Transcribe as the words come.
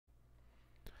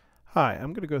Hi,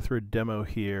 I'm going to go through a demo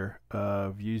here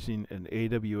of using an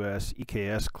AWS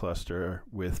EKS cluster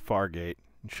with Fargate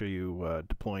and show you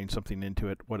deploying something into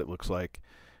it, what it looks like,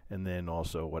 and then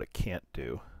also what it can't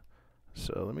do.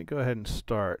 So let me go ahead and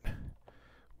start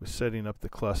with setting up the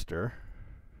cluster.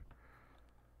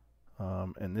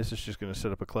 And this is just going to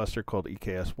set up a cluster called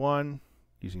EKS1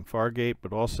 using Fargate,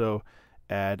 but also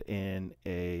add in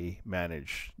a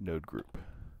managed node group.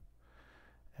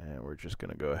 And we're just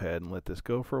going to go ahead and let this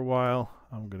go for a while.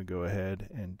 I'm going to go ahead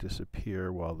and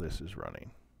disappear while this is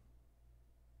running.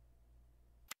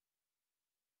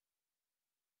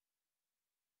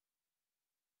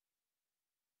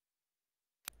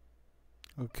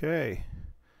 Okay,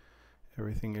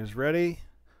 everything is ready.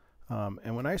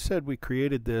 And when I said we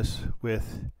created this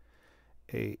with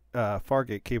a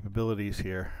Fargate capabilities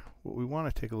here, what we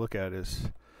want to take a look at is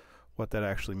what that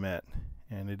actually meant.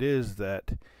 And it is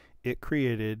that it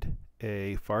created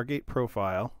a Fargate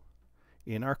profile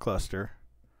in our cluster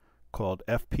called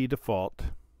FP default,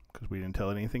 because we didn't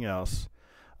tell it anything else,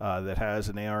 that has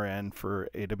an ARN for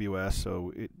AWS,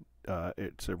 so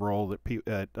it's a role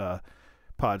that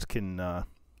pods can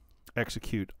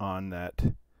execute on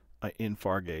that in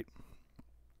Fargate.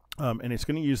 And it's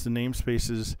going to use the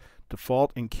namespaces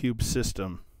default and cube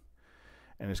system,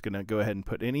 and it's going to go ahead and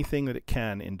put anything that it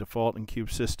can in default and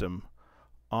cube system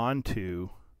onto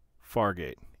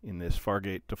Fargate in this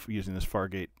Fargate using this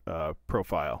Fargate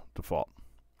profile default.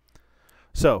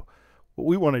 So what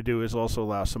we want to do is also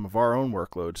allow some of our own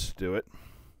workloads to do it,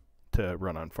 to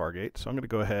run on Fargate. So I'm going to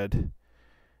go ahead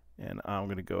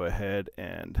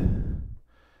and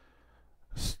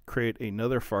create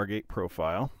another Fargate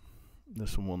profile.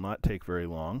 This one will not take very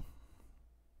long.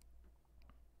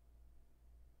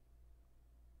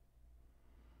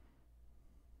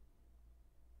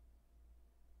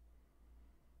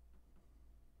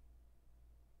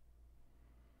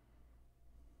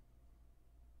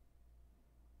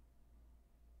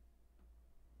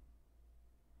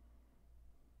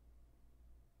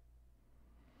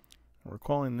 We're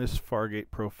calling this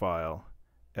Fargate profile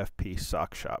FP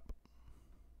sock shop.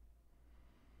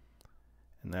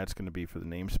 And that's going to be for the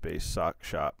namespace sock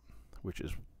shop, which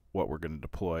is what we're going to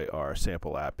deploy our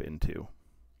sample app into.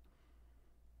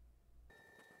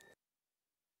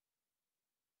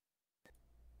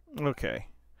 Okay,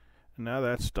 now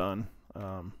that's done.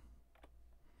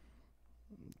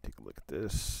 Take a look at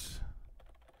this.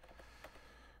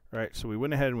 Right, so we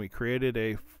went ahead and we created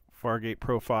a Fargate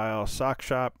profile sock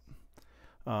shop,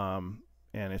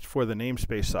 and it's for the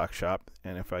namespace sock shop.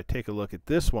 And if I take a look at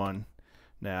this one,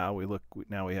 now we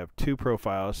have two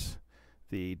profiles,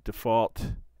 the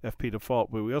default FP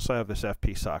default, but we also have this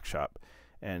FP sock shop.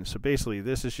 And so basically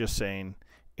this is just saying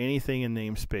anything in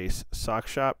namespace sock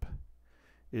shop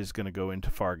is going to go into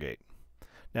Fargate.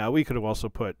 Now we could have also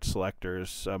put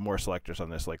selectors, more selectors on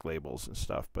this, like labels and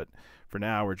stuff, but for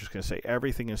now we're just going to say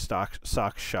everything in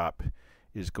sock shop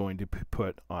is going to be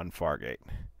put on Fargate.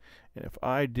 And if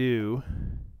I do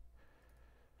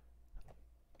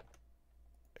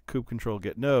kube control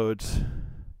get nodes,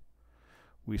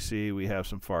 we see we have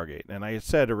some Fargate. And I had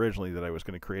said originally that I was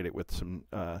going to create it with some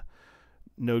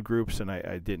node groups, and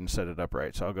I didn't set it up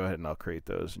right, so I'll go ahead and I'll create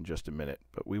those in just a minute,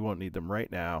 but we won't need them right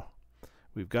now.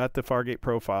 We've got the Fargate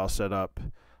profile set up,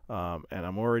 and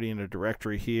I'm already in a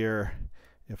directory here.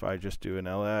 If I just do an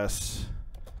ls,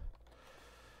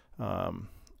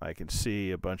 I can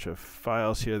see a bunch of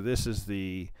files here. This is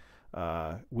the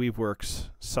Weaveworks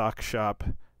sock shop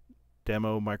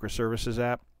demo microservices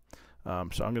app.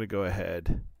 So I'm going to go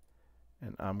ahead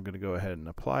and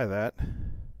apply that.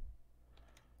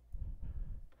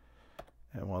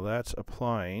 And while that's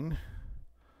applying,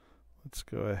 let's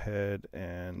go ahead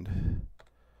and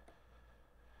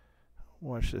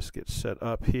watch this get set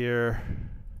up here.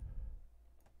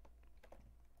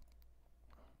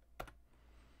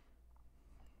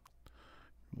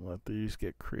 Let these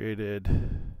get created. Make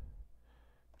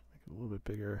it a little bit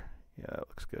bigger. Yeah, that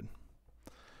looks good.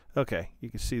 Okay,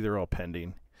 you can see they're all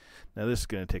pending. Now this is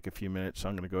going to take a few minutes, so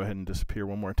I'm going to go ahead and disappear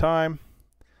one more time.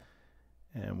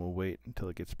 And we'll wait until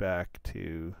it gets back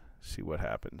to see what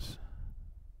happens.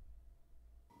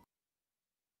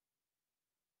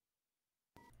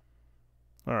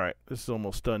 Alright, this is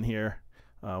almost done here.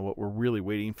 What we're really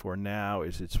waiting for now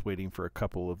is it's waiting for a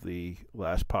couple of the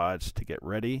last pods to get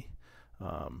ready.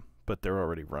 But they're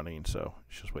already running, so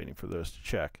it's just waiting for those to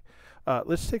check.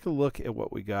 Let's take a look at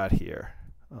what we got here.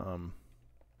 If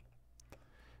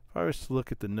I was to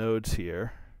look at the nodes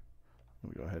here,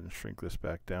 let me go ahead and shrink this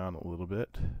back down a little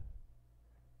bit.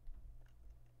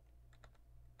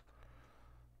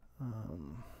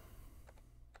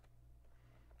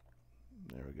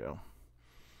 There we go.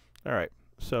 All right,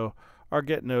 so our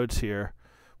get nodes here,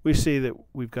 we see that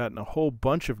we've gotten a whole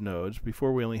bunch of nodes.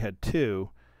 Before we only had 2,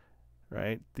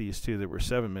 right? These 2 that were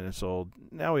 7 minutes old.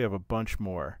 Now we have a bunch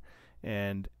more.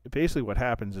 And basically what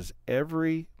happens is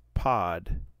every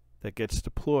pod that gets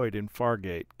deployed in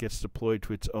Fargate gets deployed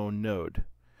to its own node.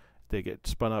 They get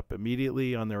spun up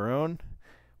immediately on their own.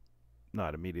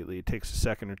 Not immediately, it takes a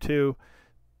second or 2.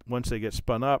 Once they get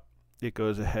spun up, it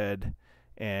goes ahead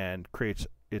and creates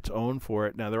its own for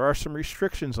it. Now there are some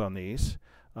restrictions on these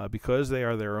because they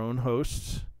are their own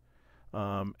hosts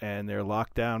and they're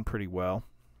locked down pretty well,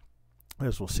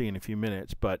 as we'll see in a few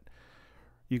minutes. But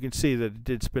you can see that it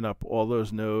did spin up all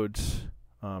those nodes.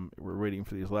 We're waiting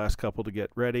for these last couple to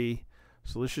get ready.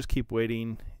 So let's just keep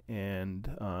waiting, and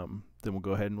then we'll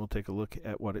go ahead and we'll take a look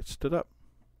at what it stood up.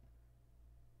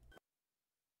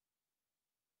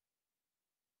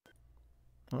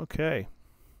 Okay,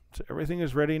 so everything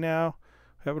is ready now.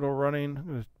 Have it all running. I'm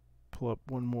going to pull up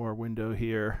one more window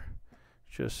here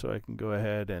just so I can go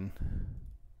ahead and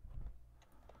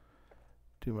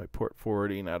do my port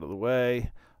forwarding out of the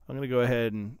way. I'm going to go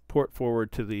ahead and port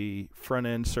forward to the front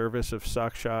end service of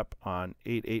SockShop on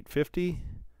 8850.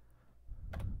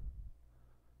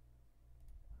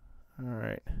 All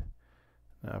right.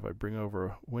 Now if I bring over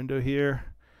a window here,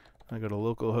 I go to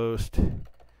localhost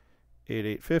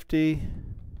 8850.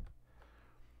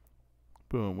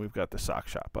 Boom, we've got the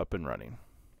SockShop up and running.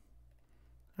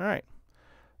 All right.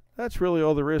 That's really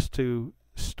all there is to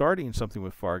starting something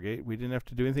with Fargate. We didn't have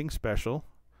to do anything special,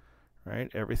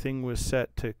 right? Everything was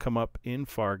set to come up in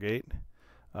Fargate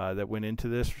that went into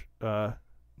this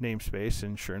namespace,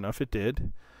 and sure enough it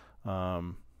did.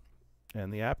 And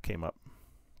the app came up.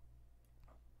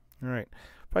 All right.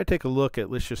 If I take a look at,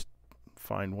 let's just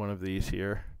find one of these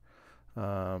here.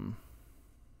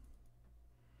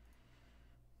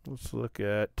 Let's look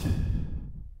at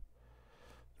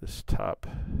this top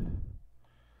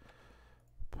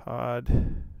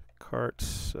pod,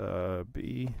 carts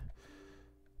B.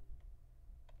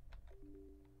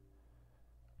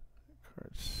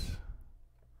 Carts.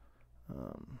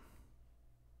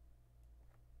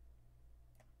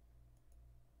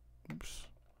 Oops.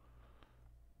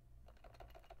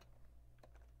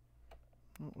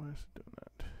 Oh, why is it doing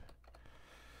that?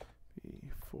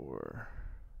 B4.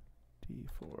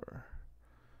 D4,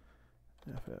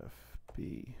 FF,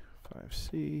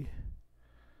 B5C,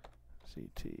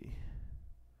 ZT,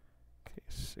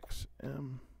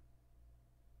 K6M.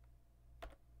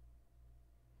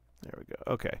 There we go.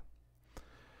 Okay.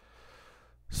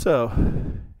 So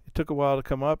it took a while to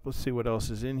come up. Let's see what else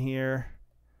is in here.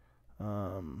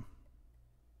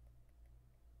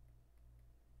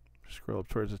 Scroll up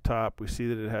towards the top. We see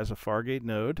that it has a Fargate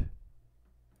node.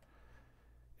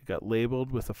 It got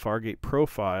labeled with a Fargate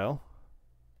profile.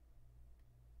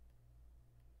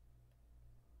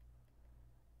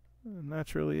 And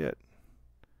that's really it.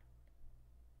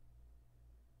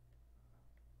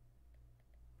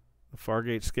 The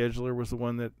Fargate scheduler was the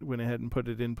one that went ahead and put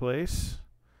it in place.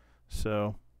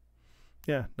 So,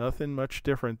 yeah, nothing much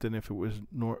different than if it was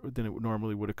than it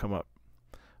normally would have come up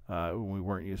when we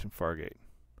weren't using Fargate.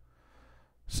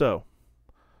 So,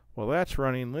 while that's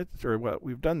running,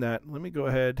 we've done that. Let me go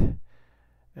ahead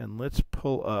and let's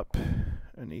pull up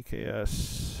an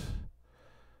EKS.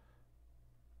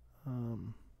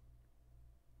 I'm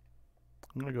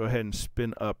going to go ahead and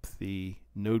spin up the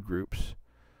node groups.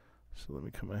 So let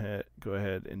me go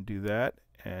ahead and do that,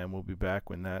 and we'll be back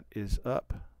when that is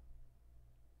up.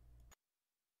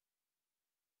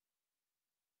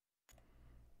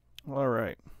 All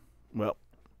right. Well,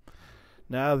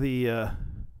 now the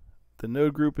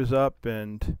node group is up,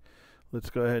 and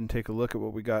let's go ahead and take a look at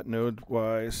what we got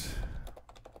node-wise.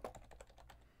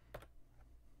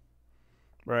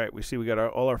 Right, we see we got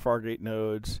all our Fargate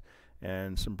nodes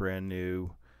and some brand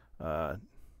new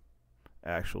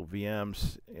actual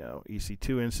VMs,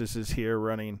 EC2 instances here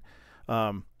running.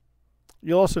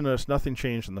 You'll also notice nothing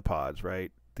changed in the pods,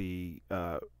 right? The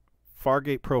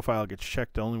Fargate profile gets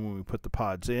checked only when we put the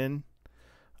pods in.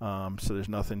 So there's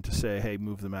nothing to say, hey,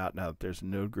 move them out now that there's a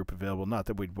node group available. Not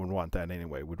that we would want that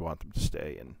anyway. We'd want them to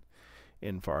stay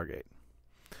in Fargate.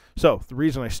 So the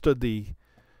reason I stood the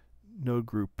node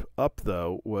group up,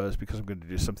 though, was because I'm going to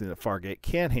do something that Fargate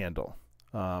can't handle.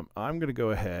 I'm going to go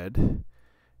ahead,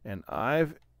 and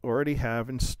I've already have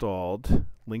installed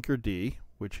Linkerd,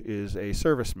 which is a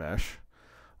service mesh.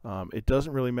 It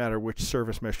doesn't really matter which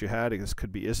service mesh you had. This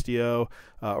could be Istio,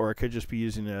 or it could just be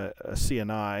using a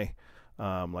CNI.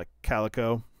 Like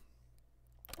Calico.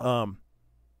 But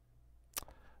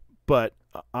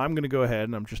I'm going to go ahead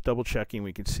and I'm just double checking.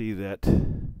 We can see that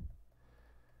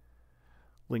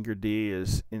Linkerd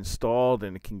is installed,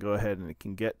 and it can go ahead and it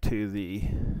can get to the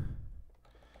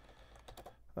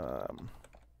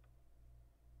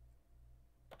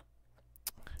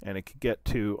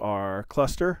our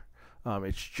cluster.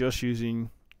 It's just using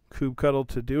kubectl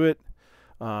to do it.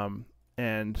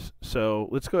 And so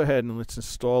let's go ahead and let's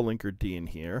install Linkerd in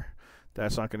here.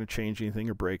 That's not going to change anything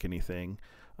or break anything.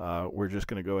 We're just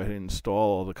going to go ahead and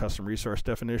install all the custom resource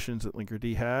definitions that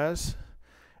Linkerd has.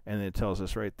 And it tells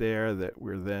us right there that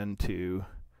we're then to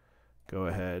go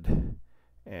ahead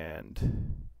and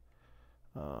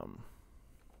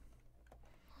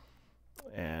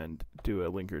do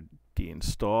a Linkerd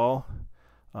install.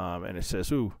 And it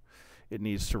says, ooh, it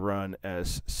needs to run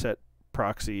as set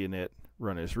proxy init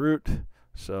run as root.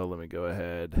 So let me go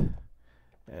ahead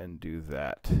and do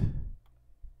that.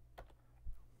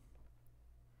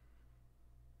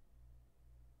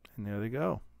 And there they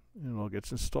go. And it all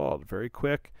gets installed. Very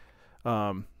quick.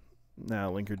 Now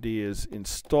Linkerd is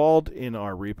installed in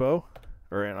our repo,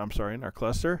 or I'm sorry, in our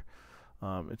cluster.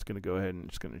 It's going to go ahead and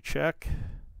it's going to check.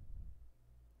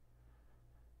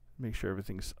 Make sure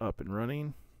everything's up and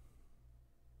running.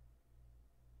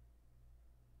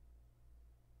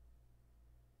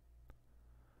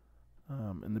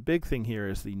 And the big thing here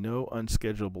is the no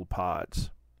unschedulable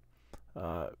pods.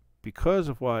 Because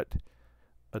of what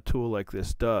a tool like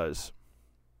this does,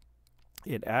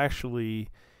 it actually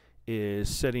is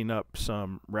setting up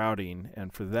some routing,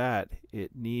 and for that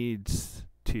it needs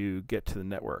to get to the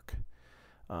network.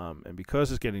 And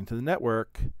because it's getting to the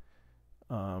network,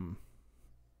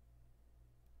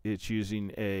 it's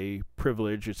using a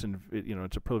privilege. It's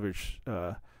a privilege,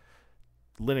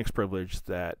 Linux privilege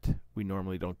that we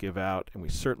normally don't give out, and we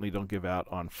certainly don't give out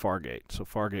on Fargate. So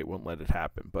Fargate won't let it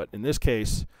happen. But in this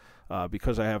case,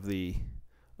 because I have the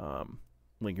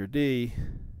Linkerd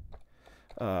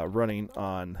running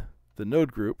on the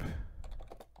node group,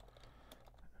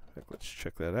 let's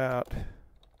check that out.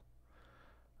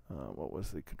 What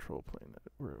was the control plane?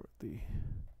 Where the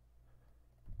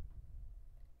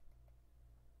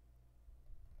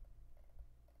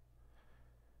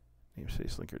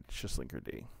namespace Linkerd, it's just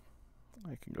Linkerd.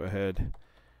 I can go ahead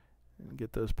and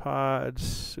get those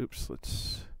pods. Oops,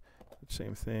 let's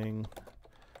same thing.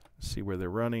 Let's see where they're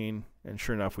running, and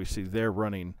sure enough, we see they're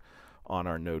running on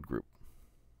our node group.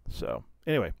 So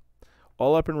anyway,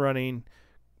 all up and running.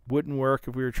 Wouldn't work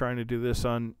if we were trying to do this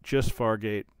on just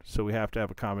Fargate, so we have to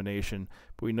have a combination.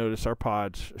 But we notice our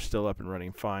pods are still up and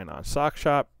running fine on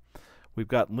SockShop. We've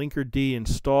got Linkerd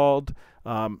installed.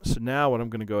 So now what I'm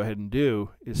going to go ahead and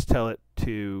do is tell it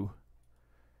to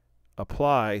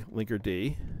apply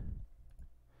Linkerd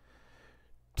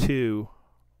to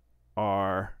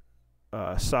our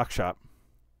SockShop.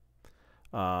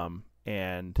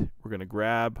 And we're going to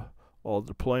grab all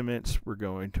the deployments. We're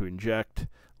going to inject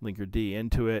Linkerd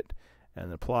into it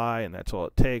and apply, and that's all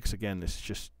it takes. Again, this is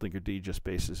just Linkerd just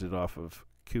bases it off of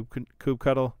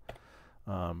kubectl.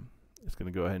 It's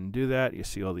going to go ahead and do that. You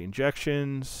see all the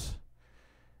injections,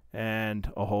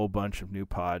 and a whole bunch of new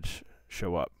pods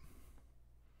show up.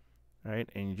 All right,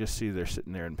 and you just see they're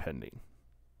sitting there and pending.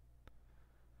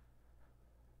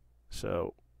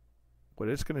 So what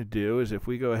it's going to do is, if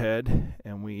we go ahead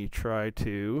and we try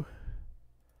to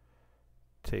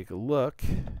take a look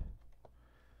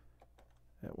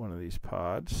at one of these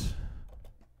pods,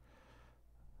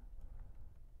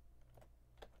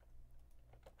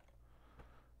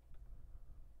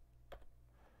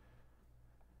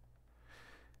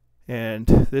 and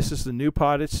this is the new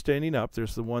pod it's standing up.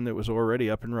 There's the one that was already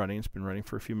up and running. It's been running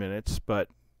for a few minutes, but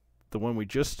the one we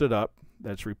just stood up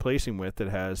that's replacing with, that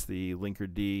has the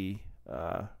Linkerd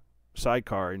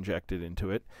sidecar injected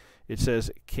into it, it says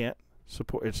it can't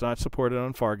support, it's not supported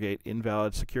on Fargate,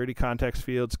 invalid security context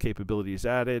fields, capabilities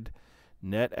added,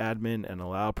 net admin, and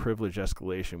allow privilege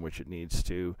escalation, which it needs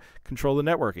to control the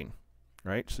networking,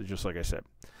 right? So just like I said.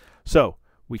 So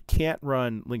we can't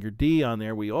run Linkerd on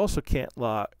there. We also can't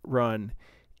run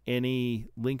any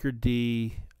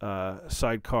Linkerd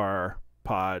sidecar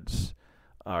pods,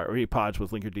 or any pods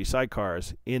with Linkerd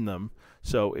sidecars in them.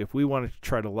 So if we wanted to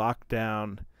try to lock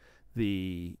down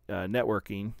the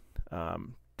networking,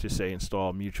 to say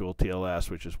install mutual TLS,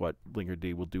 which is what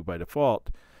Linkerd will do by default,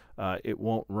 it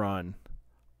won't run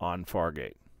on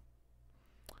Fargate.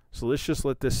 So let's just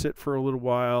let this sit for a little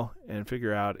while and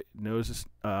figure out. It knows this,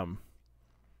 oh,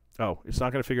 it's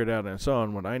not going to figure it out on its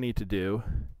own. What I need to do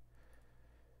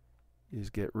is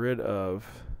get rid of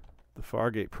the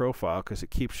Fargate profile, because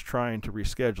it keeps trying to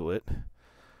reschedule it.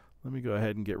 Let me go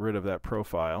ahead and get rid of that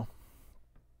profile.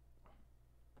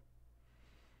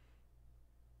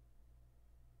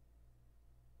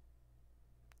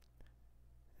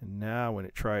 And And now when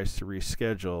it tries to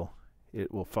reschedule,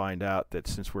 it will find out that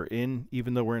since we're in,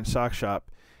 even though we're in SockShop,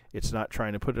 it's not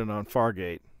trying to put it on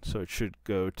Fargate, so it should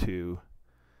go to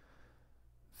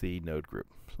the node group.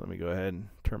 So let me go ahead and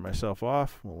turn myself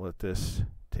off. We'll let this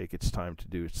take its time to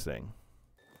do its thing.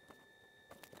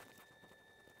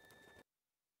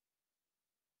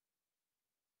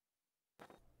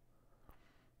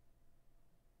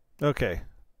 Okay,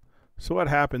 so what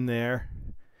happened there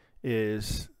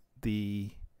is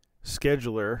the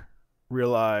scheduler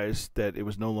realized that it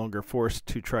was no longer forced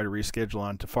to try to reschedule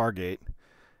onto Fargate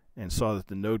and saw that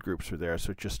the node groups were there,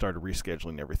 so it just started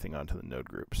rescheduling everything onto the node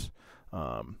groups.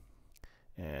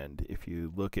 And if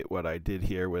you look at what I did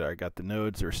here, where I got the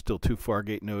nodes, there are still 2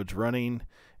 Fargate nodes running,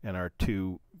 and our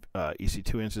 2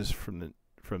 EC2 instances from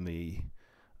the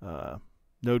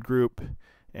node group.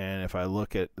 And if I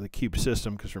look at the cube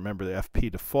system, because remember the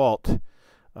FP default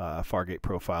Fargate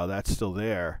profile, that's still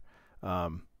there.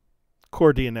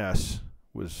 Core DNS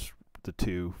was the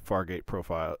 2 Fargate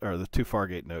profile, or the 2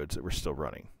 Fargate nodes that were still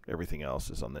running. Everything else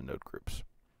is on the node groups.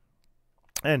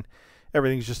 And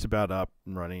everything's just about up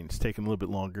and running. It's taking a little bit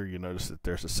longer. You notice that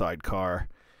there's a sidecar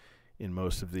in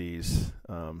most of these,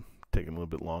 taking a little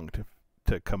bit long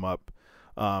to come up.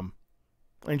 And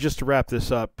just to wrap this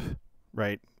up,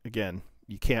 right, again,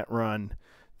 you can't run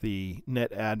the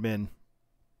net admin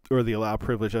or the allow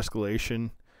privilege escalation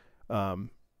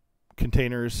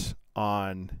containers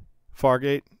on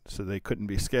Fargate, so they couldn't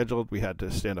be scheduled. We had to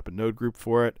stand up a node group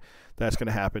for it. That's going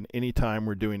to happen anytime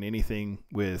we're doing anything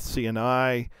with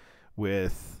CNI,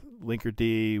 with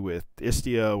Linkerd, with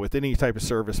Istio, with any type of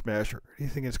service mesh, or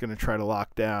anything that's going to try to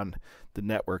lock down the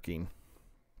networking.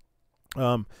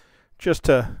 Just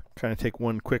to kind of take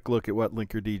one quick look at what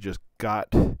Linkerd just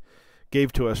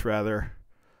gave to us, rather.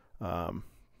 Kind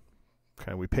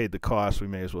of, we paid the cost. We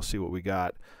may as well see what we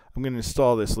got. I'm going to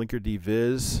install this Linkerd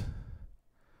Viz,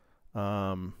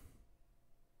 and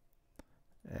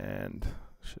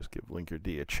let's just give Linkerd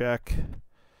a check.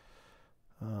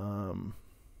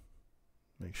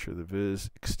 Make sure the Viz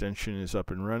extension is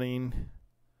up and running.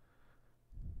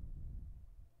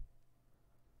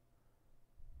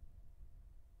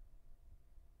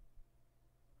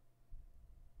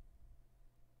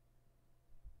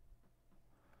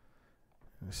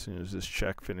 As soon as this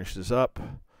check finishes up,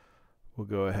 we'll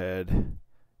go ahead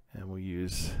and we'll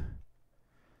use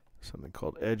something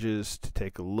called Edges to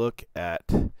take a look at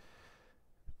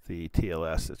the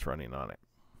TLS that's running on it.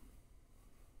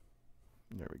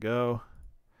 There we go.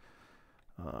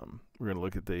 We're going to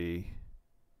look at the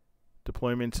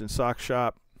deployments in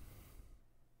SockShop.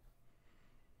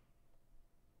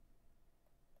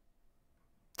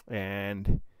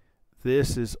 And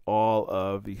this is all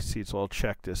of, you can see it's all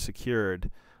checked as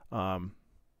secured. We're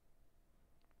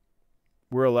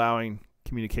allowing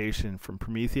communication from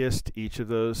Prometheus to each of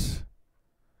those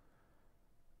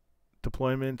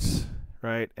deployments,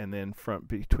 right? And then from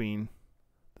between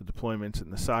the deployments in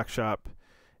the SockShop,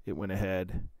 it went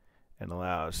ahead and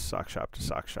allows SockShop to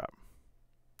SockShop.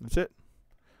 That's it,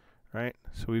 right?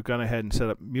 So we've gone ahead and set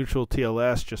up mutual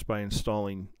TLS just by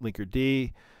installing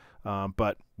Linkerd,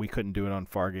 but we couldn't do it on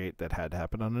Fargate. That had to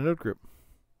happen on a node group.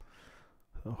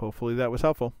 So hopefully that was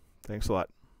helpful. Thanks a lot.